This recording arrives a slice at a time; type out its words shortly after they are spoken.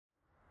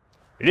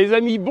Les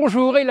amis,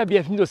 bonjour et la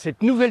bienvenue dans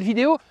cette nouvelle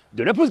vidéo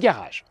de la pause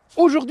garage.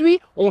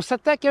 Aujourd'hui, on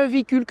s'attaque à un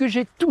véhicule que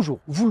j'ai toujours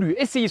voulu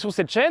essayer sur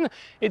cette chaîne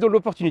et dont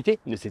l'opportunité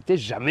ne s'était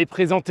jamais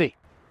présentée.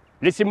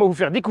 Laissez-moi vous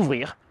faire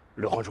découvrir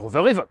le Range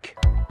Rover Evoque.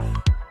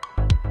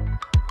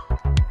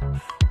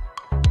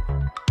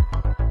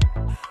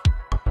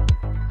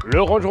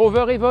 Le Range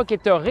Rover Evoque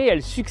est un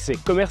réel succès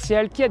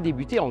commercial qui a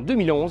débuté en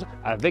 2011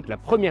 avec la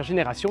première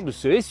génération de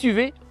ce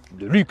SUV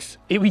de luxe.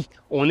 Et oui,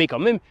 on est quand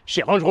même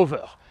chez Range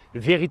Rover.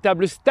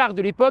 Véritable star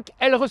de l'époque,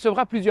 elle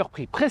recevra plusieurs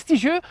prix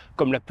prestigieux,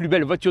 comme la plus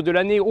belle voiture de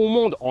l'année au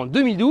monde en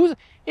 2012,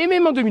 et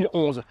même en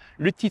 2011,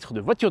 le titre de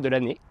voiture de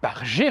l'année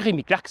par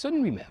Jeremy Clarkson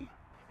lui-même.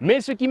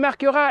 Mais ce qui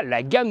marquera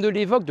la gamme de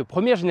l'Evoque de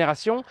première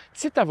génération,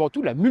 c'est avant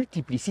tout la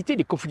multiplicité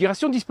des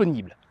configurations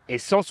disponibles.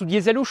 Essence ou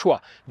diesel au choix,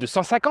 de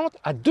 150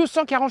 à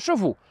 240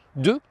 chevaux,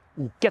 2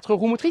 ou 4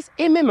 roues motrices,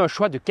 et même un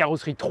choix de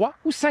carrosserie 3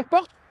 ou 5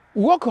 portes,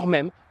 ou encore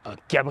même un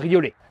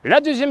cabriolet.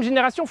 La deuxième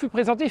génération fut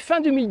présentée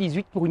fin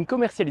 2018 pour une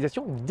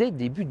commercialisation dès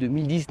début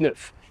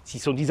 2019. Si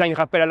son design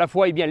rappelle à la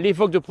fois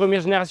l'Evoque de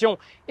première génération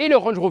et le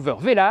Range Rover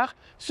Velar,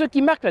 ce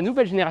qui marque la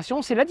nouvelle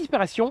génération, c'est la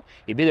disparition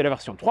de la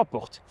version 3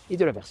 portes et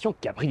de la version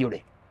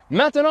cabriolet.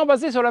 Maintenant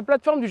basé sur la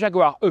plateforme du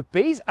Jaguar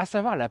E-Pace, à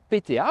savoir la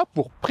PTA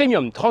pour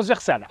Premium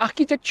Transversal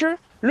Architecture,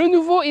 le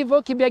nouveau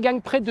Evoque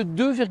gagne près de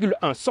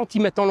 2,1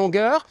 cm en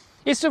longueur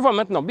et se voit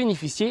maintenant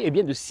bénéficier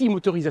de 6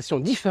 motorisations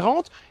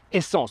différentes,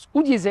 essence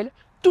ou diesel,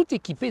 tout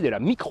équipé de la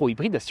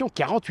micro-hybridation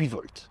 48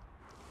 volts.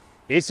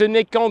 Et ce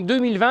n'est qu'en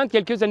 2020,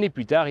 quelques années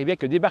plus tard,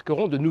 que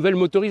débarqueront de nouvelles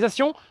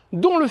motorisations,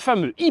 dont le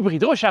fameux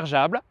hybride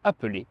rechargeable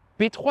appelé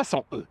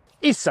P300e.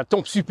 Et ça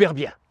tombe super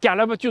bien, car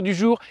la voiture du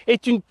jour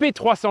est une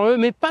P300e,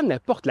 mais pas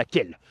n'importe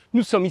laquelle.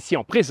 Nous sommes ici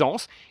en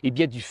présence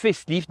du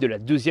facelift de la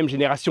deuxième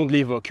génération de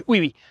l'Evoque.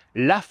 Oui,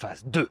 la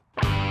phase 2.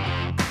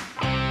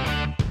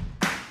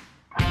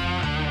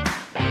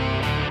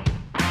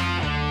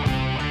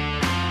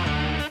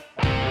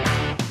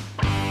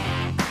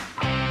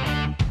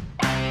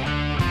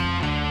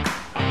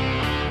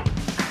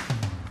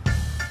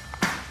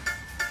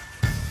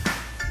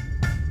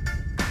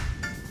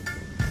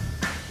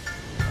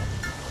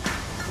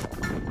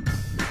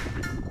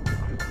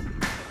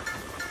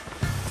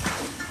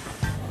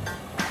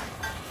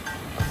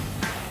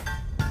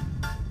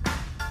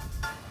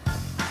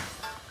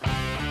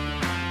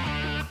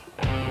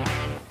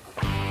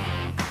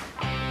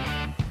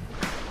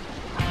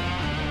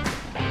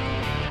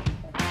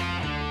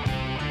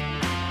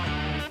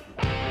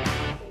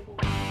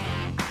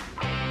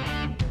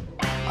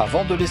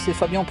 Avant de laisser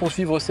Fabien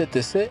poursuivre cet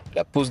essai,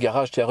 la pause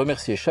garage tient à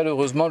remercier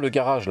chaleureusement le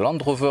garage Land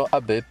Rover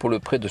Habay pour le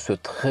prêt de ce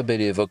très bel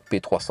Evoque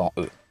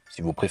P300e.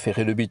 Si vous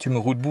préférez le bitume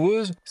route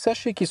boueuse,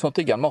 sachez qu'ils sont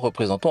également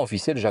représentants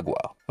officiels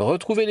Jaguar.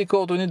 Retrouvez les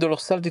coordonnées de leur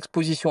salle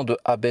d'exposition de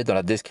Habay dans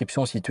la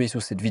description située sous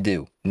cette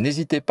vidéo.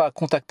 N'hésitez pas à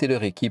contacter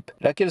leur équipe,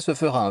 laquelle se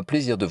fera un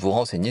plaisir de vous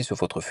renseigner sur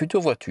votre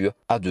future voiture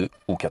à 2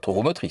 ou 4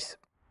 roues motrices.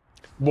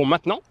 Bon,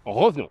 maintenant,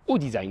 revenons au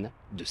design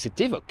de cet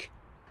Evoque.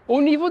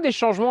 Au niveau des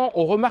changements,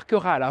 on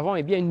remarquera à l'avant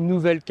une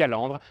nouvelle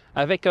calandre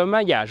avec un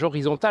maillage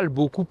horizontal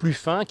beaucoup plus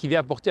fin qui vient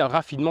apporter un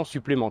raffinement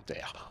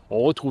supplémentaire. On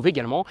retrouve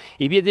également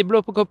des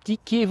blocs optiques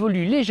qui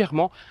évoluent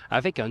légèrement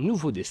avec un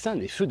nouveau dessin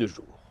des feux de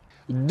jour.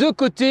 De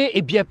côté,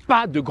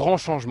 pas de grands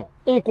changements.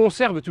 On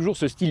conserve toujours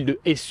ce style de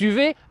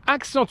SUV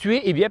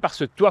accentué par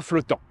ce toit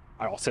flottant.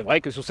 Alors c'est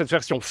vrai que sur cette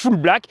version full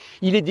black,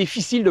 il est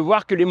difficile de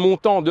voir que les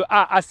montants de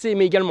A à C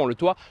mais également le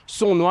toit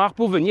sont noirs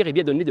pour venir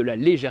donner de la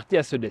légèreté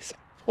à ce dessin.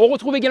 On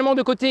retrouve également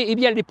de côté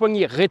les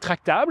poignées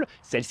rétractables.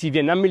 Celles-ci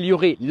viennent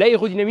améliorer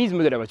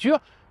l'aérodynamisme de la voiture,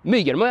 mais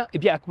également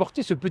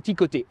apporter ce petit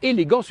côté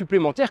élégant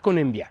supplémentaire qu'on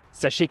aime bien.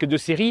 Sachez que de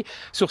série,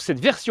 sur cette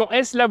version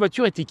S, la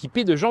voiture est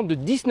équipée de jantes de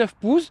 19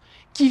 pouces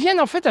qui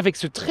viennent en fait avec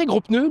ce très gros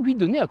pneu lui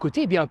donner un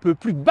côté un peu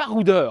plus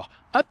baroudeur,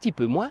 un petit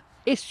peu moins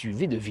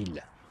SUV de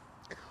ville.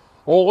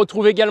 On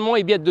retrouve également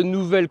de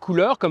nouvelles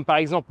couleurs comme par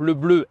exemple le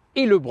bleu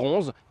et le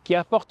bronze qui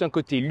apportent un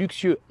côté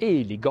luxueux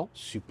et élégant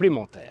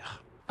supplémentaire.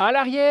 À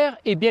l'arrière,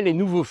 les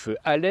nouveaux feux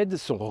à LED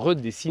sont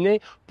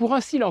redessinés pour un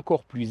style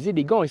encore plus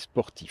élégant et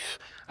sportif.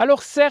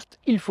 Alors certes,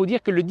 il faut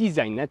dire que le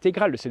design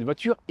intégral de cette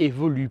voiture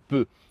évolue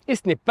peu. Et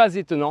ce n'est pas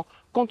étonnant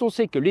quand on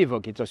sait que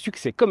l'Evoque est un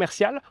succès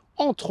commercial,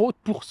 entre autres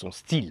pour son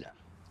style.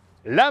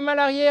 La malle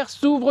arrière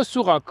s'ouvre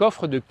sur un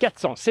coffre de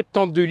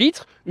 472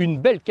 litres, une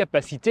belle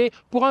capacité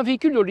pour un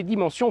véhicule dont les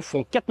dimensions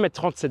font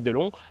 4,37 m de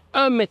long,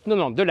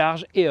 1,90 m de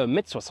large et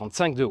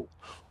 1,65 m de haut.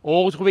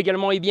 On retrouve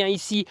également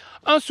ici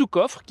un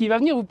sous-coffre qui va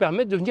venir vous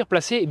permettre de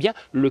placer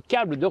le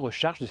câble de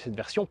recharge de cette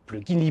version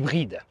plug-in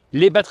hybride.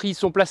 Les batteries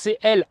sont placées,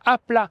 elles, à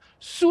plat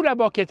sous la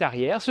banquette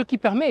arrière, ce qui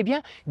permet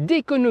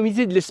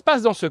d'économiser de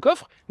l'espace dans ce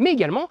coffre, mais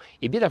également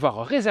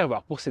d'avoir un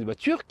réservoir pour cette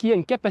voiture qui a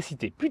une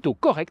capacité plutôt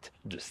correcte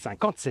de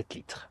 57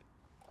 litres.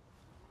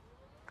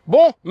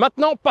 Bon,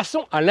 maintenant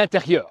passons à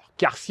l'intérieur,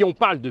 car si on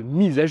parle de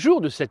mise à jour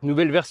de cette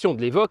nouvelle version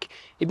de l'Evoque,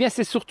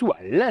 c'est surtout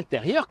à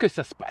l'intérieur que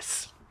ça se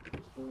passe.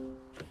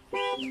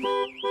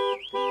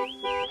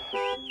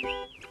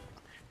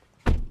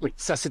 Oui,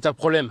 ça c'est un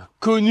problème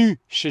connu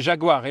chez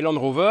Jaguar et Land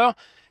Rover,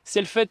 c'est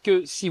le fait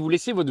que si vous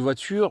laissez votre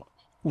voiture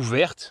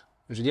ouverte,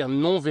 je veux dire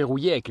non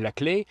verrouillé avec la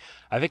clé,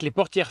 avec les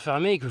portières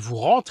fermées et que vous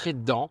rentrez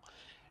dedans,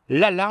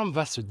 l'alarme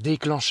va se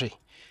déclencher.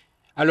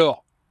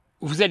 Alors,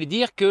 vous allez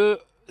dire que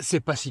c'est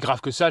pas si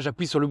grave que ça,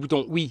 j'appuie sur le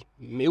bouton. Oui,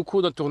 mais au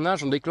cours d'un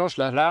tournage, on déclenche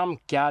l'alarme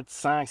 4,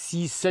 5,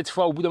 6, 7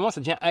 fois. Au bout d'un moment,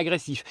 ça devient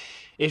agressif.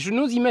 Et je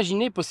n'ose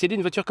imaginer posséder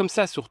une voiture comme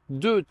ça sur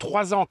 2,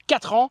 3 ans,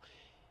 4 ans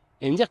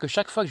et me dire que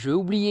chaque fois que je vais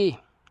oublier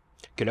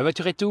que la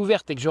voiture était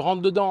ouverte et que je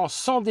rentre dedans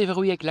sans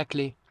déverrouiller avec la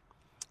clé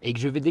et que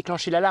je vais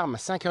déclencher l'alarme à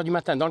 5 h du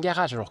matin dans le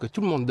garage alors que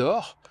tout le monde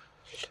dort,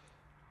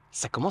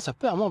 ça commence un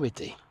peu à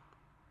m'embêter.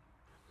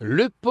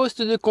 Le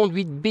poste de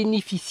conduite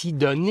bénéficie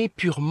d'un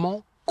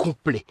épurement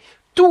complet.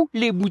 Tous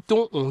les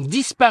boutons ont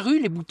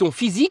disparu, les boutons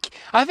physiques,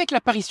 avec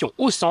l'apparition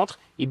au centre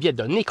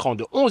d'un écran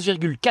de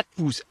 11,4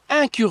 pouces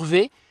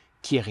incurvé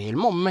qui est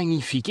réellement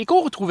magnifique et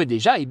qu'on retrouvait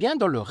déjà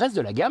dans le reste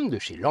de la gamme de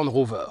chez Land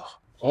Rover.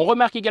 On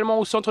remarque également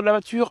au centre de la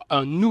voiture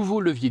un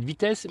nouveau levier de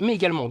vitesse, mais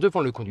également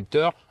devant le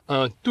conducteur,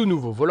 un tout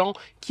nouveau volant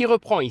qui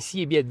reprend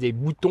ici des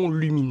boutons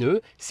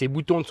lumineux. Ces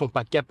boutons ne sont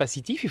pas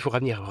capacitifs, il faudra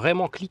venir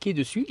vraiment cliquer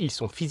dessus, ils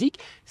sont physiques,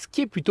 ce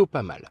qui est plutôt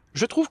pas mal.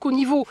 Je trouve qu'au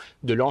niveau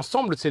de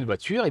l'ensemble de cette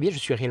voiture, je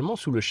suis réellement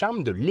sous le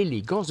charme de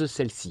l'élégance de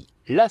celle-ci.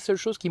 La seule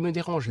chose qui me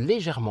dérange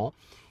légèrement,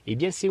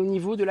 c'est au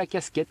niveau de la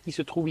casquette qui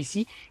se trouve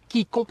ici,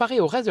 qui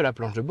comparé au reste de la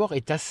planche de bord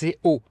est assez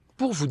haut.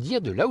 Pour vous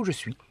dire de là où je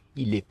suis,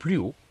 il est plus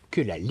haut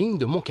que la ligne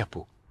de mon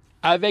capot.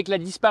 Avec la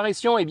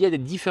disparition des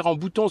différents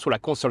boutons sur la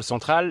console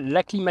centrale,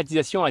 la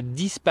climatisation a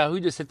disparu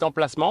de cet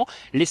emplacement,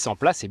 laissant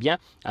place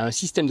à un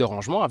système de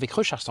rangement avec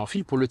recharge sans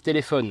fil pour le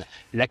téléphone.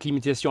 La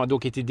climatisation a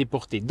donc été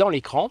déportée dans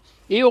l'écran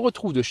et on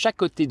retrouve de chaque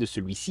côté de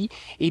celui-ci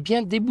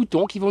des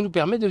boutons qui vont nous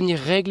permettre de venir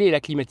régler la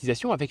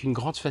climatisation avec une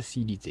grande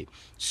facilité.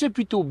 C'est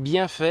plutôt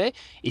bien fait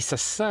et ça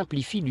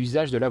simplifie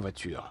l'usage de la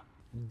voiture.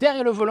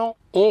 Derrière le volant,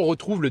 on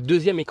retrouve le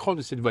deuxième écran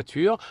de cette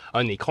voiture,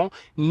 un écran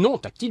non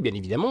tactile bien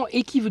évidemment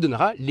et qui vous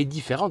donnera les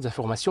différentes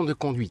informations de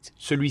conduite.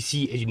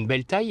 Celui-ci est d'une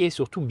belle taille et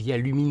surtout bien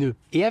lumineux.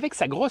 Et avec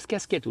sa grosse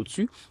casquette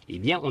au-dessus,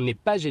 on n'est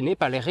pas gêné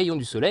par les rayons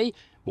du soleil,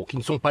 qui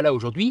ne sont pas là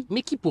aujourd'hui,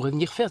 mais qui pourraient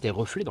venir faire des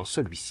reflets dans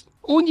celui-ci.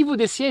 Au niveau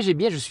des sièges,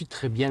 je suis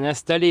très bien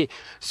installé.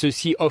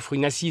 Ceux-ci offrent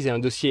une assise et un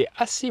dossier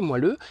assez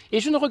moelleux, et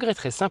je ne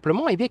regretterais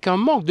simplement qu'un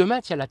manque de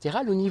maintien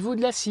latéral au niveau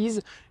de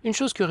l'assise. Une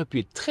chose qui aurait pu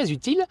être très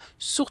utile,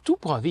 surtout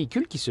pour un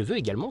véhicule qui se veut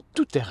également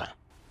tout-terrain.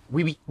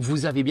 Oui,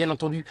 vous avez bien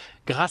entendu,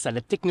 grâce à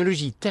la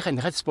technologie Terrain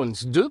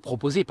Response 2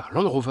 proposée par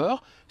Land Rover,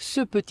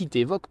 ce petit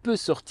Evoque peut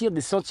sortir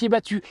des sentiers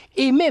battus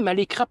et même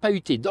aller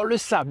crapahuter dans le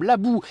sable, la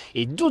boue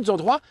et d'autres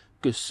endroits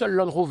que seul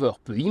Land Rover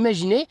peut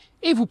imaginer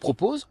et vous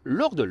propose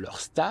lors de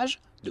leur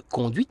stage de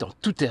conduite en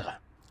tout-terrain.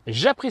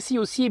 J'apprécie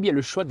aussi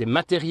le choix des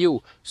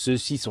matériaux.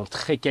 Ceux-ci sont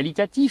très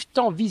qualitatifs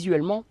tant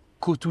visuellement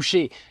qu'au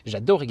toucher.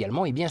 J'adore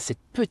également cette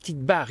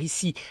petite barre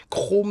ici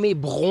chromée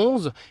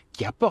bronze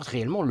qui apporte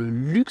réellement le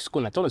luxe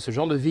qu'on attend de ce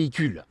genre de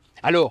véhicule.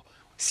 Alors,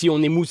 si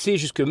on est moussé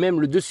jusque même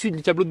le dessus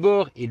du tableau de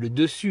bord et le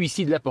dessus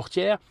ici de la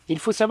portière, il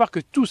faut savoir que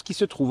tout ce qui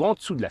se trouve en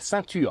dessous de la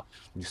ceinture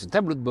de ce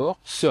tableau de bord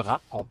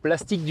sera en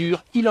plastique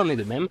dur. Il en est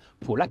de même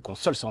pour la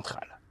console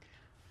centrale.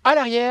 À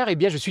l'arrière,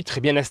 je suis très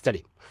bien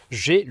installé.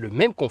 J'ai le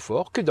même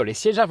confort que dans les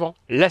sièges avant.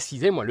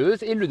 L'assise est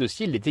moelleuse et le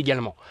dossier l'est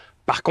également.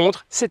 Par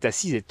contre, cette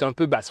assise est un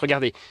peu basse.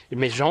 Regardez,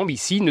 mes jambes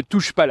ici ne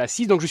touchent pas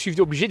l'assise, donc je suis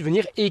obligé de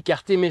venir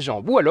écarter mes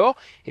jambes. Ou alors,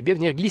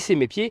 venir glisser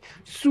mes pieds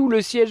sous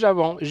le siège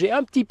avant. J'ai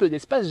un petit peu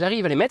d'espace,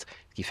 j'arrive à les mettre,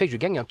 ce qui fait que je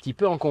gagne un petit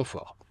peu en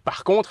confort.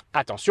 Par contre,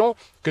 attention,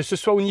 que ce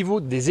soit au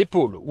niveau des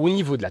épaules ou au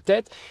niveau de la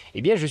tête,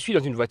 je suis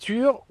dans une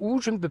voiture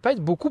où je ne peux pas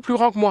être beaucoup plus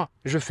grand que moi.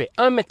 Je fais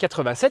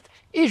 1,87 m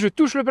et je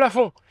touche le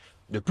plafond.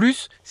 De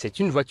plus, c'est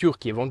une voiture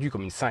qui est vendue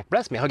comme une 5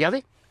 places, mais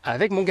regardez,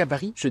 avec mon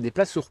gabarit, je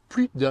déplace sur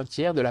plus d'un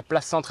tiers de la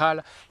place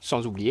centrale,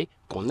 sans oublier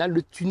qu'on a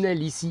le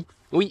tunnel ici.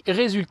 Oui,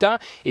 résultat,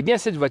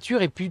 cette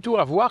voiture est plutôt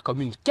à voir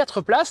comme une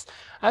 4 places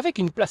avec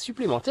une place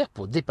supplémentaire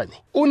pour dépanner.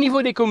 Au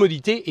niveau des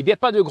commodités,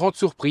 pas de grande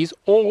surprise,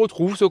 on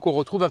retrouve ce qu'on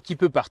retrouve un petit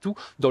peu partout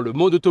dans le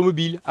mode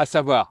automobile, à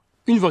savoir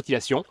une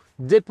ventilation,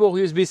 des ports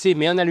USB-C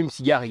mais un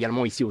allume-cigare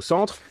également ici au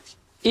centre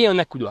et un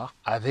accoudoir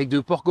avec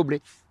 2 ports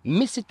gobelets.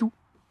 Mais c'est tout.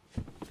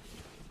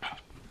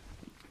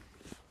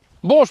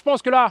 Bon, je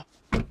pense que là,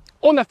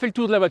 on a fait le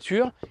tour de la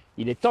voiture.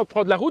 Il est temps de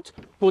prendre la route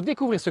pour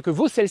découvrir ce que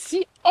vaut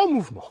celle-ci en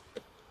mouvement.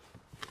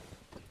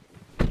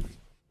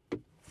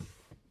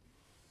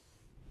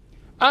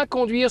 À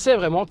conduire, c'est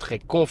vraiment très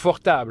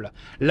confortable.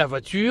 La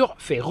voiture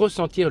fait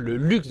ressentir le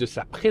luxe de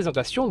sa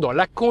présentation dans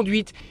la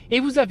conduite et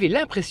vous avez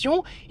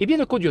l'impression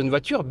de conduire une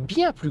voiture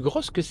bien plus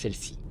grosse que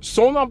celle-ci.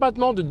 Son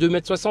empattement de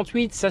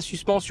 2,68 m, sa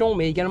suspension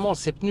mais également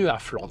ses pneus à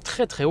flanc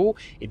très très haut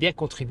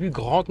contribuent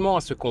grandement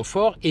à ce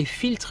confort et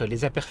filtrent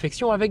les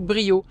imperfections avec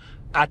brio.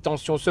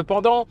 Attention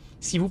cependant,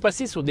 si vous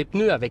passez sur des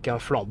pneus avec un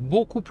flanc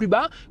beaucoup plus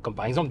bas, comme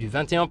par exemple du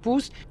 21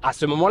 pouces, à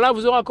ce moment-là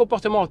vous aurez un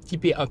comportement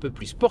typé un peu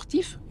plus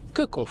sportif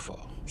que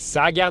confort.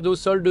 Sa garde au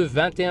sol de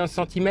 21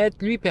 cm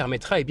lui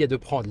permettra de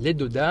prendre les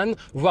dodanes,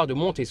 voire de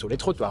monter sur les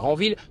trottoirs en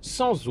ville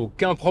sans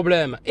aucun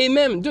problème. Et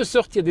même de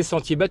sortir des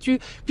sentiers battus,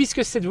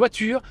 puisque cette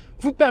voiture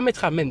vous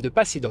permettra même de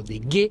passer dans des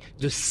gués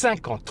de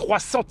 53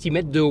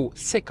 cm de haut.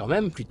 C'est quand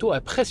même plutôt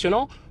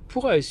impressionnant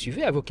pour un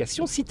SUV à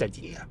vocation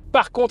citadine.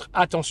 Par contre,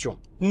 attention,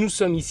 nous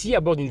sommes ici à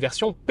bord d'une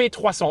version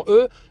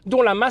P300e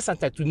dont la masse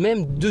atteint tout de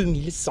même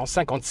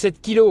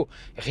 2157 kg.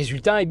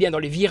 Résultat, dans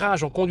les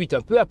virages en conduite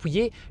un peu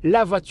appuyée,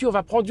 la voiture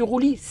va prendre du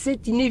roulis,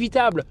 c'est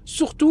inévitable.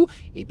 Surtout,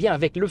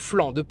 avec le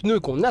flanc de pneus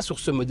qu'on a sur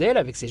ce modèle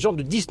avec ses jantes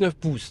de 19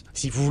 pouces.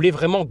 Si vous voulez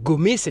vraiment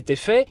gommer cet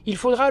effet, il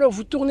faudra alors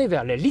vous tourner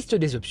vers la liste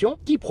des options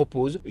qui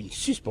propose une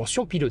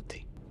suspension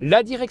pilotée.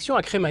 La direction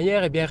à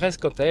crémaillère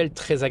reste quant à elle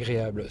très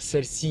agréable.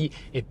 Celle-ci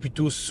est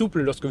plutôt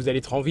souple lorsque vous allez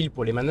être en ville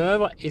pour les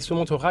manœuvres et se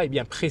montrera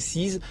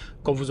précise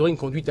quand vous aurez une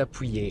conduite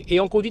appuyée. Et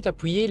en conduite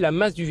appuyée, la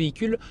masse du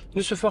véhicule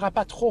ne se fera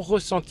pas trop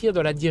ressentir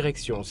dans la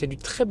direction. C'est du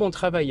très bon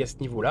travail à ce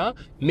niveau-là.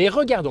 Mais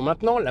regardons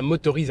maintenant la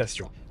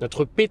motorisation.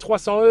 Notre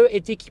P300e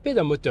est équipé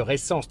d'un moteur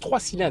essence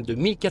 3 cylindres de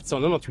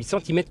 1498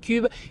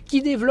 cm3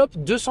 qui développe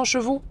 200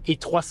 chevaux et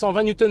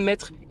 320 Nm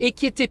et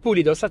qui est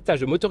épaulé dans sa tâche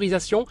de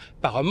motorisation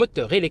par un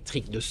moteur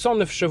électrique de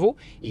 109 chevaux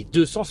et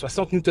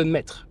 260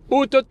 Nm.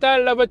 Au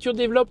total, la voiture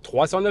développe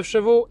 309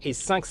 chevaux et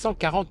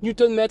 540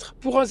 Nm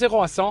pour un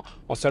 0 à 100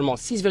 en seulement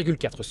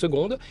 6,4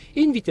 secondes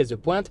et une vitesse de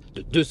pointe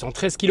de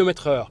 213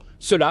 km/h.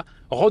 Cela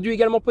rendu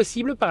également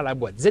possible par la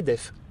boîte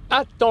ZF.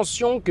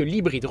 Attention que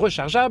l'hybride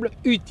rechargeable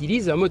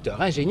utilise un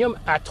moteur ingénium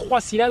à 3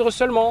 cylindres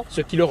seulement,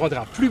 ce qui le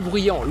rendra plus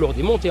bruyant lors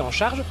des montées en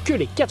charge que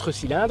les 4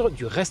 cylindres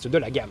du reste de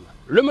la gamme.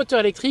 Le moteur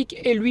électrique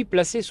est lui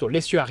placé sur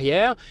l'essieu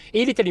arrière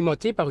et il est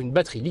alimenté par une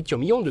batterie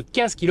lithium-ion de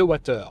 15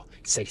 kWh.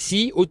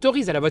 Celle-ci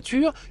autorise à la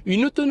voiture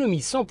une autonomie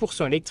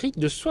 100% électrique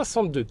de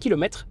 62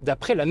 km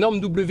d'après la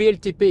norme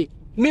WLTP.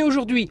 Mais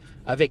aujourd'hui,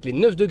 avec les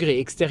 9 degrés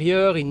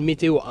extérieurs et une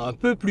météo un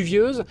peu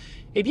pluvieuse,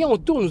 on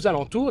tourne aux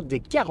alentours des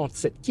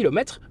 47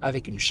 km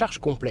avec une charge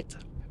complète.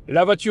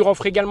 La voiture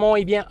offre également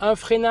un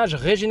freinage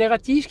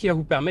régénératif qui va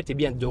vous permettre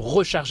de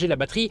recharger la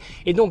batterie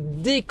et donc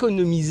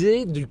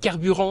d'économiser du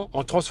carburant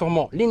en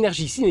transformant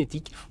l'énergie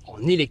cinétique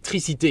en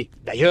électricité.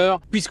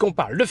 D'ailleurs, puisqu'on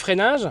parle de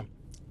freinage,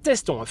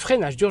 testons un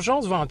freinage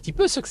d'urgence, voir un petit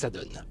peu ce que ça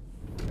donne.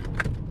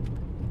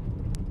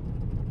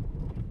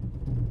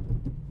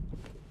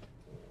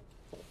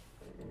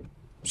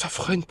 Ça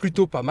freine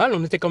plutôt pas mal,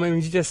 on était quand même à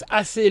une vitesse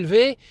assez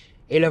élevée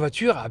et la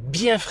voiture a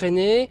bien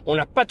freiné, on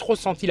n'a pas trop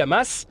senti la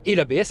masse et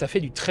l'ABS a fait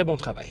du très bon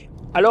travail.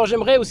 Alors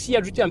j'aimerais aussi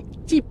ajouter un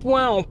petit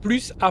point en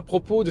plus à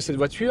propos de cette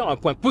voiture, un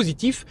point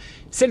positif,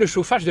 c'est le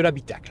chauffage de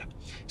l'habitacle.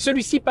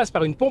 Celui-ci passe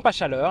par une pompe à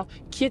chaleur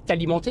qui est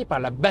alimentée par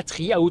la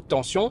batterie à haute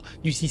tension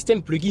du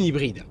système plug-in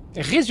hybride.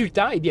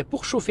 Résultat,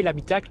 pour chauffer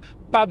l'habitacle,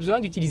 pas besoin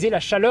d'utiliser la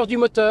chaleur du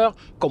moteur,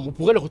 comme on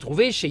pourrait le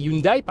retrouver chez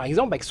Hyundai par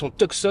exemple avec son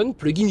Tucson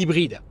plug-in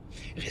hybride.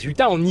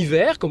 Résultat, en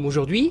hiver comme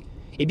aujourd'hui,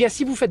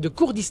 si vous faites de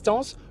courtes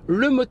distances,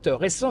 le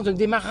moteur essence ne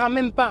démarrera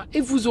même pas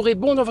et vous aurez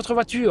bon dans votre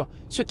voiture.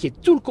 Ce qui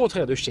est tout le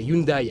contraire de chez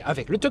Hyundai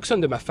avec le Tucson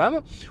de ma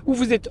femme, où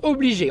vous êtes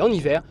obligé en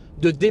hiver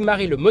de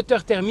démarrer le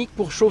moteur thermique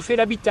pour chauffer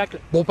l'habitacle.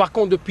 Bon, par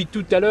contre, depuis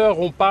tout à l'heure,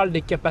 on parle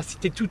des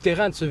capacités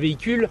tout-terrain de ce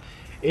véhicule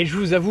et je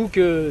vous avoue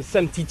que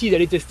ça me titille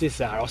d'aller tester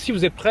ça. Alors si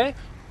vous êtes prêts,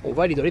 on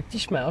va aller dans les petits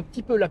chemins un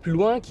petit peu là plus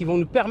loin qui vont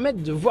nous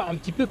permettre de voir un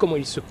petit peu comment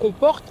il se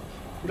comporte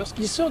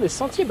lorsqu'il sort des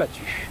sentiers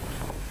battus.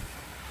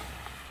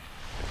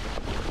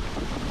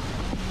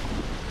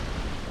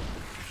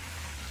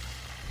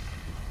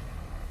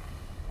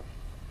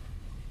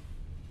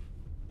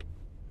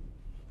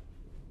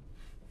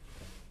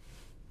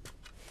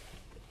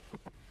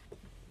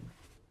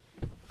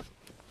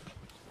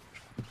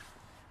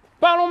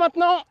 Parlons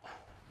maintenant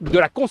de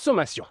la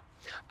consommation.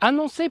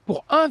 Annoncé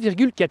pour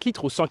 1,4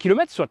 litre au 100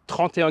 km, soit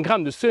 31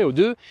 grammes de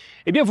CO2,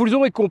 vous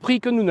l'aurez compris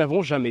que nous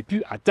n'avons jamais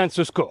pu atteindre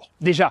ce score.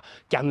 Déjà,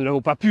 car nous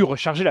n'avons pas pu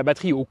recharger la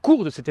batterie au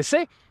cours de cet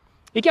essai,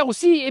 et car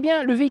aussi,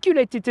 le véhicule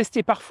a été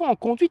testé parfois en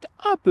conduite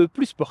un peu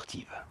plus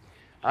sportive.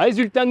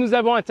 Résultat, nous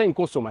avons atteint une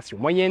consommation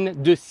moyenne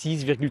de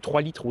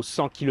 6,3 litres au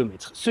 100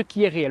 km, ce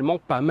qui est réellement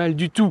pas mal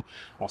du tout,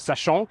 en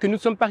sachant que nous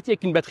sommes partis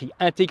avec une batterie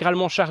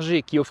intégralement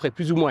chargée qui offrait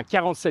plus ou moins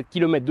 47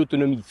 km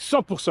d'autonomie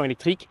 100%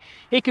 électrique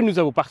et que nous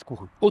avons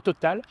parcouru au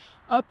total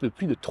un peu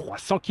plus de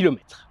 300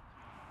 km.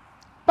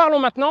 Parlons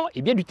maintenant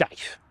du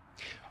tarif.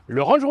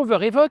 Le Range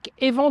Rover Evoque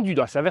est vendu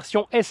dans sa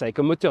version S avec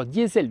un moteur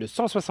diesel de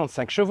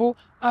 165 chevaux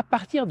à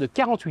partir de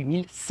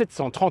 48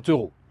 730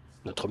 €.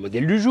 Notre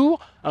modèle du jour,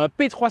 un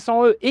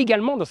P300e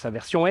également dans sa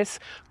version S,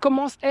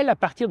 commence elle à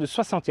partir de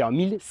 61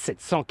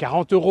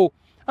 740 €.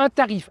 Un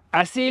tarif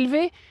assez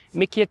élevé,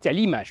 mais qui est à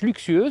l'image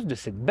luxueuse de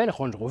cette belle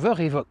Range Rover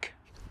Evoque.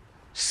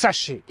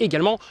 Sachez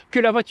également que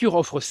la voiture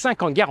offre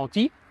 5 ans de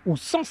garantie ou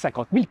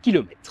 150 000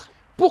 km.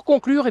 Pour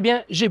conclure,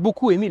 j'ai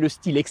beaucoup aimé le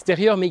style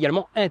extérieur mais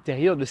également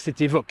intérieur de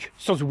cette Evoque,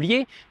 sans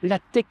oublier la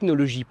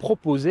technologie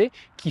proposée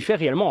qui fait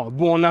réellement un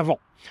bond en avant.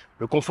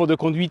 Le confort de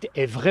conduite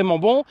est vraiment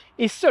bon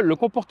et seul le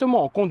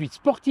comportement en conduite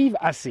sportive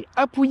assez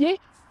appuyé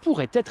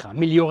pourrait être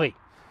amélioré.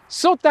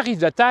 Son tarif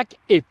d'attaque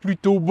est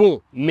plutôt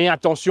bon, mais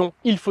attention,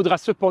 il faudra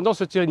cependant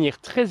se tenir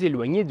très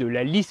éloigné de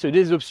la liste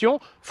des options,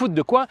 faute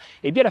de quoi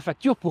la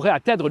facture pourrait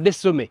atteindre des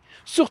sommets.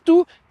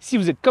 Surtout si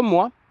vous êtes comme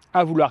moi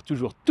à vouloir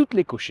toujours toutes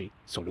les cocher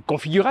sur le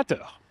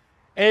configurateur.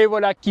 Et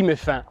voilà qui met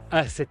fin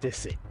à cet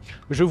essai.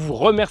 Je vous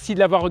remercie de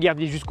l'avoir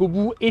regardé jusqu'au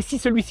bout et si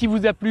celui-ci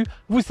vous a plu,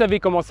 vous savez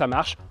comment ça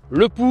marche.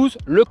 Le pouce,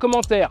 le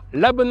commentaire,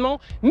 l'abonnement,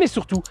 mais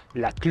surtout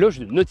la cloche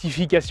de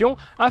notification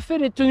afin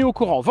d'être tenu au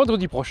courant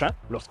vendredi prochain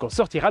lorsqu'on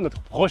sortira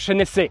notre prochain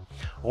essai.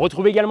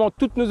 Retrouvez également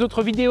toutes nos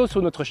autres vidéos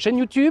sur notre chaîne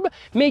YouTube,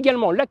 mais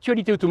également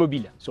l'actualité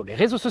automobile sur les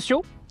réseaux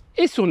sociaux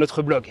et sur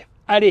notre blog.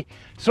 Allez,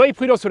 soyez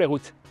prudents sur les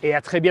routes et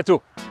à très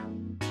bientôt.